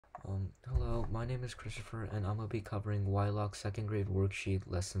Hello, my name is Christopher and I'm going to be covering YLOC 2nd grade worksheet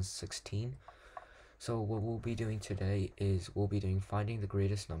lesson 16. So what we'll be doing today is we'll be doing finding the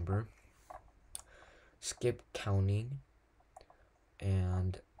greatest number, skip counting,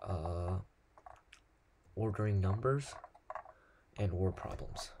 and ordering numbers, and word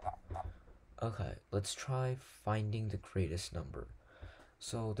problems. Okay, let's try finding the greatest number.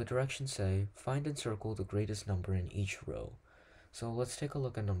 So the directions say, find and circle the greatest number in each row. So let's take a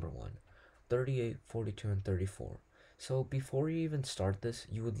look at number 1, 38, 42, and 34. So before you even start this,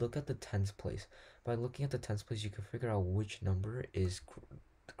 you would look at the tens place. By looking at the tens place, you can figure out which number is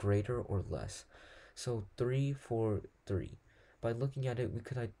greater or less. So 3, 4, 3. By looking at it,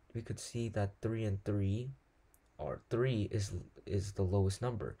 we could see that 3 and 3 are 3 is the lowest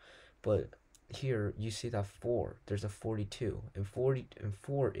number. But here you see that 4, there's a 42, and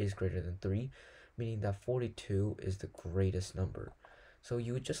 4 is greater than 3, meaning that 42 is the greatest number. So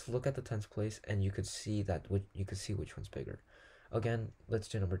you would just look at the tens place and you could see which one's bigger. Again, let's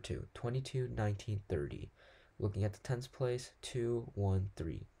do number 2, 22, 19, 30. Looking at the tens place, 2, 1,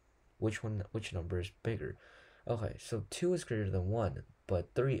 3. Which number is bigger? Okay, so 2 is greater than 1,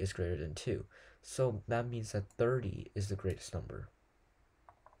 but 3 is greater than 2. So that means that 30 is the greatest number.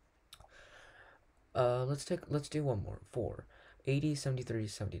 Let's do one more. 4, 80, 73,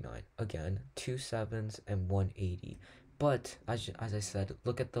 79. Again, 2 7s and 1 80. But as I said,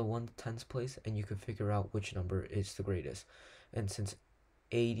 look at the 1 tens place and you can figure out which number is the greatest. And since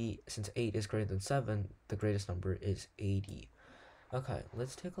 8 is greater than 7, the greatest number is 80. Okay,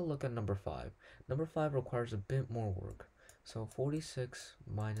 let's take a look at number 5. Number 5 requires a bit more work. So 46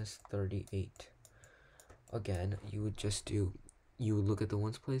 minus 38. Again, you would look at the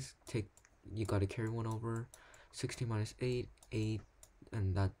ones place, you gotta carry 1 over, 60 minus 8, 8,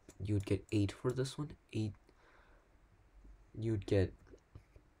 and that you would get 8 for this one. 8, you'd get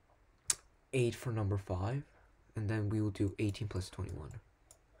 8 for number 5, and then we will do 18 plus 21.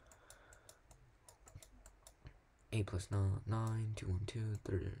 8 plus 9, 2, 1, 2,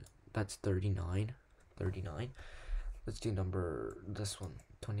 30, that's 39. Let's do this one,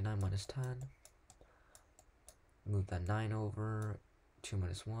 29 minus 10. Move that 9 over, 2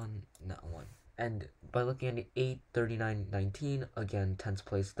 minus 1, not 1. And by looking at the 8, 39, 19, again, tens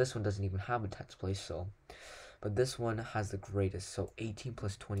place. This one doesn't even have a tens place, so. But this one has the greatest, so 18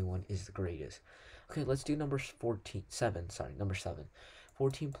 plus 21 is the greatest. Okay, let's do number 7.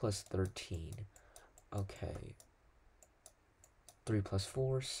 14 plus 13. Okay. 3 plus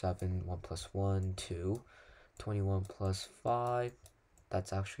 4, 7, 1 plus 1, 2. 21 plus 5,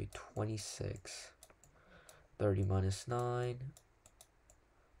 that's actually 26. 30 minus 9,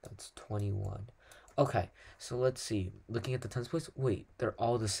 that's 21. Okay, so let's see. Looking at the tens place, wait, they're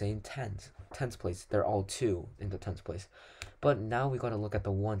all the same tens place. They're all 2 in the tens place. But now we gotta look at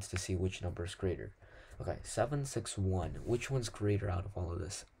the ones to see which number is greater. Okay, 7, 6, 1. Which one's greater out of all of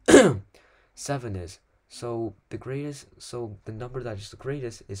this? 7 is. So the number that is the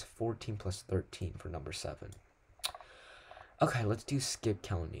greatest is 14 plus 13 for number 7. Okay, let's do skip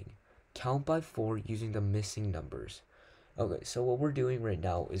counting. Count by 4 using the missing numbers. Okay, so what we're doing right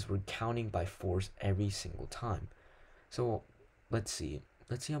now is we're counting by 4s every single time. So let's see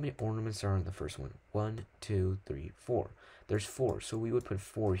how many ornaments are on the first one. 1, 2, 3, 4. There's 4, so we would put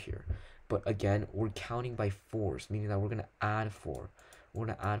 4 here. But again, we're counting by 4s, meaning that we're going to add 4. We're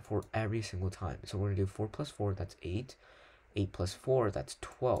going to add 4 every single time. So we're going to do 4 plus 4, that's 8. 8 plus 4, that's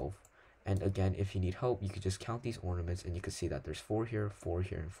 12. And again, if you need help, you could just count these ornaments and you can see that there's 4 here, 4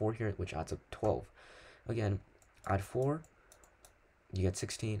 here, and 4 here, which adds up 12. Again, add 4, you get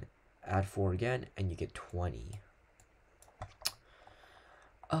 16. Add 4 again, and you get 20.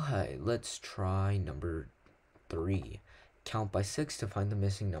 Okay, let's try number 3. Count by 6 to find the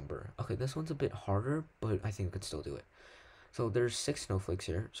missing number. Okay, this one's a bit harder, but I think we could still do it. So there's 6 snowflakes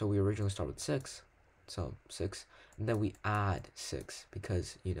here. So we originally start with 6. So 6. And then we add 6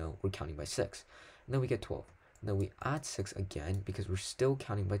 because, we're counting by 6. And then we get 12. And then we add 6 again because we're still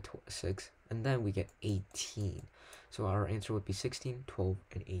counting by 6. And then we get 18. So our answer would be 16, 12,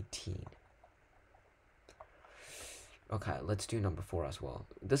 and 18. Okay, let's do number 4 as well.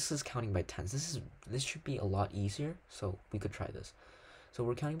 This is counting by tens. This should be a lot easier, so we could try this. So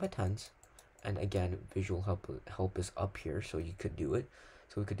we're counting by tens. And again, visual help is up here, so you could do it.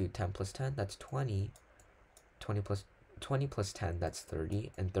 So we could do 10 plus 10, that's 20. 20 plus 10, that's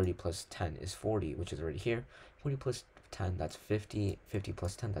 30. And 30 plus 10 is 40, which is already here. 40 plus 10, that's 50. 50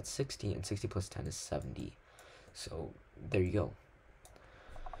 plus 10, that's 60. And 60 plus 10 is 70. So there you go.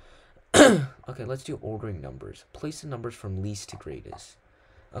 Okay, let's do ordering numbers. Place the numbers from least to greatest.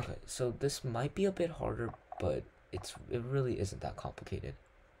 Okay, so this might be a bit harder, but it really isn't that complicated.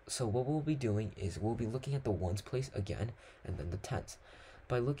 So what we'll be doing is we'll be looking at the ones place again, and then the tens.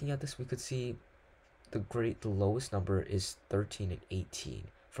 By looking at this, we could see the lowest number is 13 and 18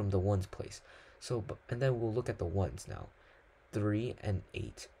 from the ones place. So and then we'll look at the ones now. 3 and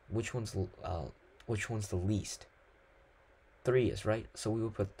 8. Which one's the least? 3 is, right? So we will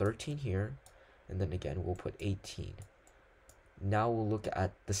put 13 here, and then again we'll put 18. Now we'll look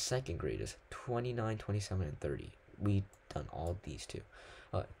at the second greatest, 29, 27, and 30. We've done all these two.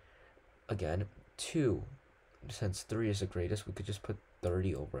 Again, 2, since 3 is the greatest, we could just put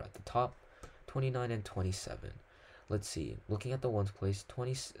 30 over at the top. 29 and 27. Let's see, looking at the ones place,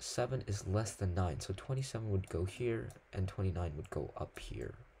 27 is less than 9, so 27 would go here, and 29 would go up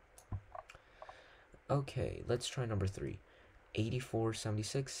here. Okay, let's try number 3. 84,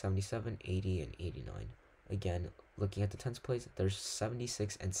 76, 77, 80, and 89. Again, looking at the tens place, there's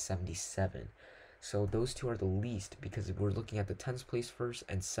 76 and 77. So those two are the least because we're looking at the tens place first,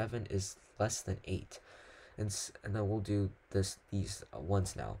 and 7 is less than 8. And then we'll do these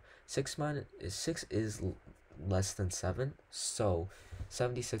ones now. 6 is less than 7, so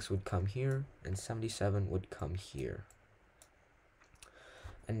 76 would come here, and 77 would come here.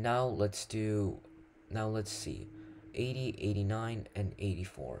 And now let's see, 80, 89, and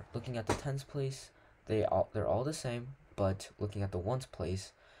 84. Looking at the tens place, they're all the same, but looking at the ones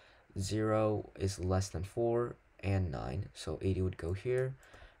place, 0 is less than 4 and 9, so 80 would go here,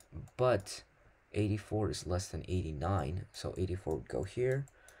 but 84 is less than 89, so 84 would go here,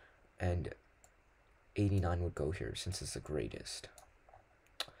 and 89 would go here since it's the greatest.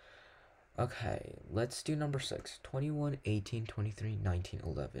 Okay, let's do number 6. 21, 18, 23, 19,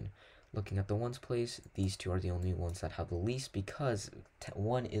 11. Looking at the ones place, these two are the only ones that have the least because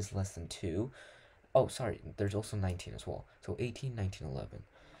 1 is less than 2. Oh, sorry, there's also 19 as well. So 18, 19, 11.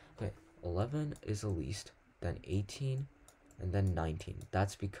 Okay, 11 is the least, then 18, and then 19.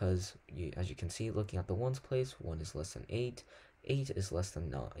 That's because, as you can see, looking at the ones place, 1 is less than 8, 8 is less than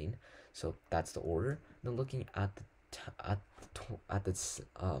 9. So that's the order. Then looking at the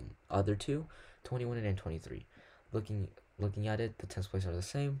other two, 21 and 23. Looking at it, the tens place are the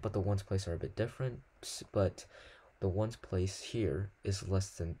same, but the ones place are a bit different. But the ones place here is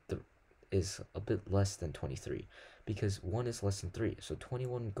a bit less than 23 because 1 is less than 3. So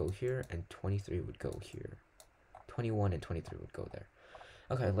 21 would go here, and 23 would go here. 21 and 23 would go there.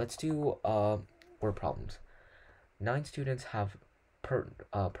 Okay, let's do word problems. 9 students have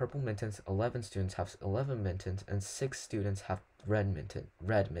purple mittens, 11 students have 11 mittens, and 6 students have red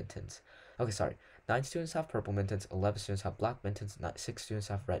mittens. Okay, sorry. 9 students have purple mittens, 11 students have black mittens, 6 students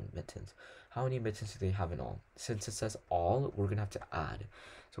have red mittens. How many mittens do they have in all? Since it says all, we're going to have to add.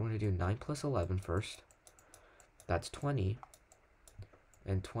 So we're going to do 9 plus 11 first. That's 20.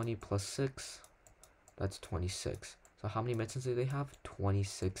 And 20 plus 6, that's 26. So how many mittens do they have?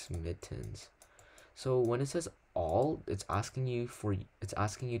 26 mittens. So when it says all, it's asking you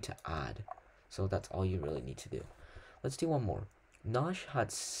to add. So that's all you really need to do. Let's do one more. Nosh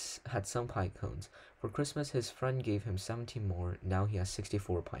had some pine cones. For Christmas, his friend gave him 17 more. Now he has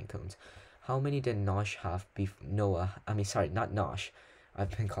 64 pine cones. How many did Nosh have Noah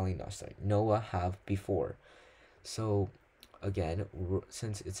have before? So again,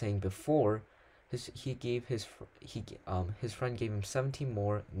 since it's saying before, his friend gave him 17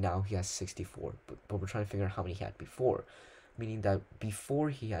 more. Now he has 64. But we're trying to figure out how many he had before, meaning that before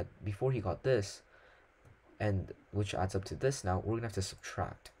he got this, and which adds up to this. Now we're gonna have to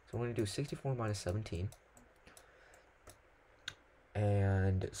subtract. So we're gonna do 64 minus 17,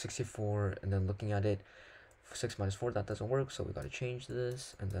 and 64, and then looking at it, 6 minus 4, that doesn't work, so we gotta change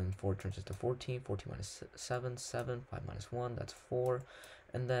this, and then 4 turns into 14. 14 minus 7, 7. 5 minus 1, that's 4.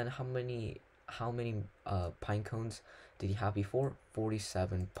 And then how many pine cones did he have before?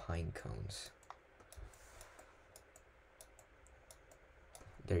 47 pine cones.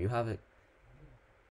 There you have it.